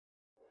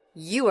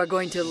You are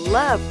going to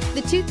love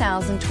the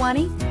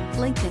 2020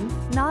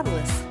 Lincoln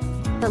Nautilus.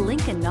 The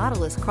Lincoln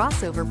Nautilus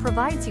crossover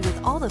provides you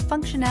with all the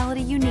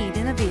functionality you need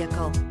in a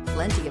vehicle.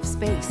 Plenty of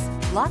space,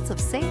 lots of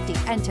safety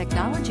and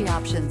technology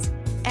options,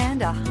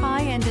 and a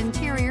high-end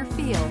interior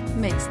feel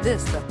makes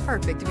this the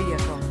perfect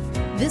vehicle.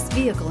 This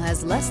vehicle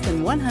has less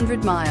than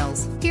 100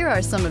 miles. Here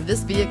are some of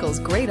this vehicle's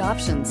great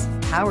options: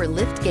 power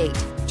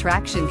liftgate,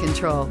 traction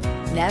control,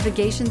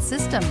 navigation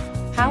system,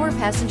 power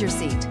passenger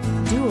seat,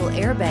 dual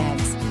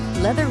airbags,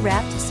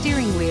 leather-wrapped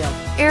steering wheel,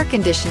 air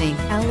conditioning,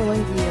 alloy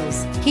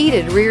wheels,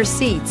 heated rear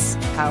seats,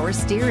 power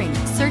steering.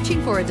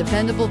 Searching for a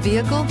dependable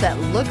vehicle that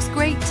looks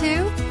great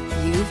too?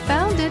 You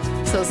found it,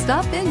 so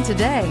stop in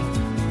today.